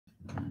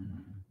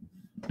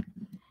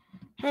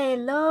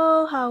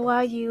Hello, how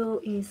are you?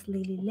 It's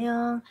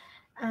lilileungh,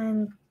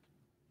 and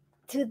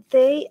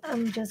today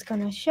I'm just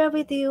gonna share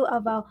with you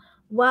about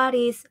what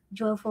is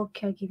Joyful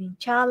Caregiving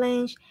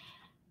Challenge.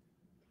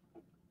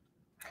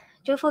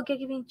 Joyful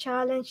Caregiving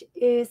Challenge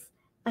is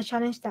a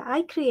challenge that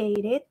I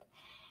created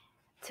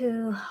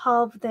to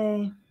help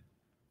the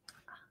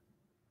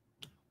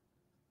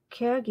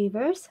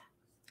caregivers,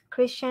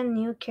 Christian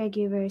new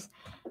caregivers,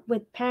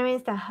 with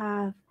parents that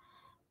have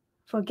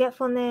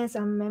forgetfulness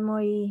and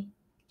memory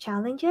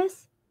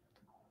challenges,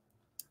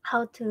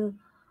 how to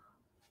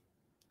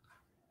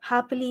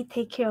happily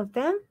take care of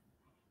them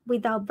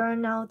without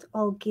burnout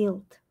or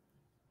guilt.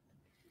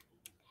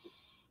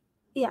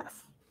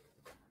 Yes,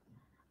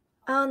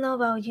 I don't know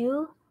about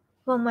you,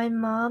 but my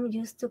mom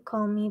used to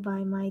call me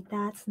by my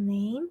dad's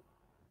name,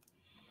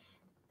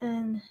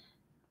 and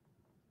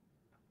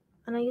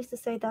I used to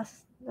say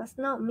that's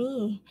not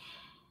me.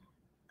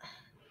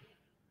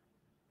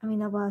 I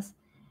mean, I would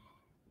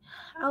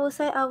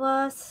say I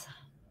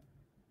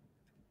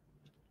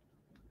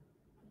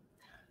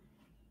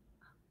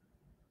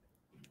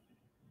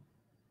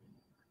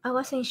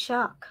was in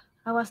shock.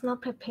 I was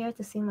not prepared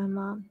to see my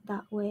mom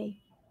that way,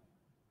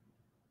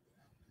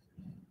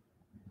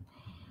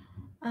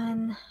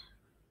 and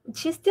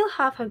she still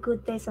have her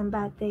good days and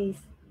bad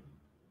days.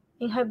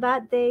 In her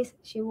bad days,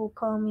 she will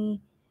call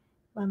me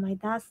by my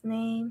dad's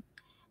name,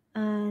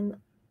 and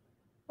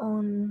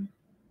on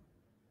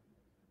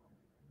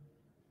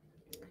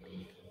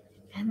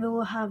and we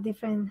will have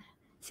different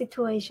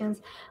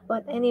situations.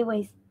 But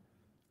anyways,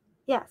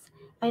 yes,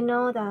 I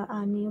know that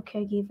a new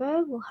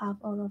caregiver will have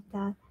all of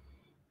that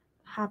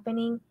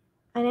happening.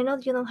 And I know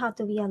you don't have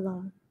to be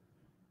alone.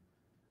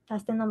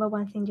 That's the number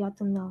one thing you have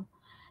to know.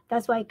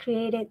 That's why I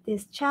created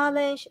this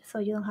challenge so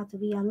you don't have to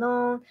be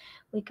alone.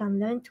 We can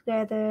learn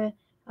together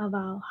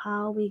about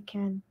how we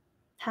can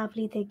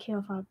happily take care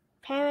of our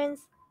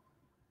parents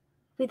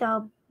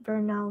without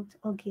burnout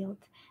or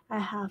guilt. I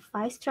have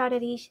five,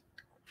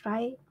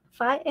 five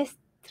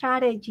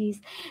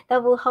strategies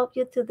that will help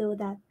you to do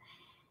that.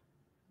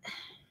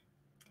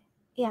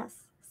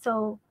 Yes,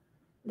 so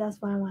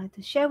that's what I wanted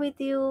to share with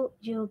you.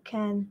 You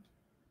can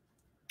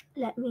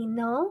let me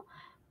know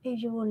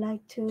if you would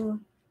like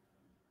to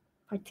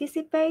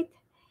participate.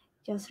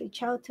 Just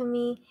reach out to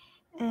me.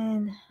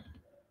 And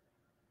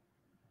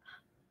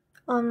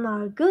on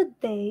our good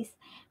days,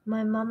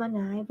 my mom and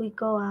I we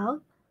go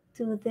out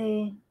to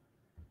the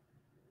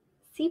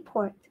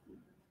seaport.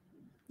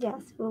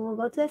 Yes, we will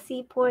go to the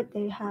seaport.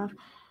 They have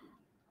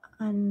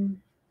and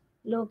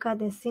look at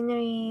the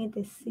scenery,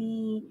 the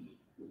sea,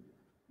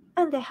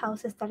 and the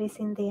houses that is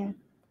in there.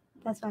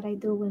 That's what I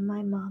do with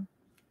my mom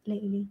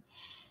lately.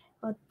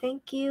 Well,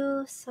 thank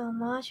you so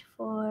much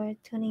for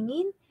tuning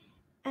in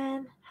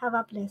and have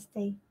a blessed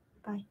day.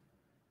 Bye.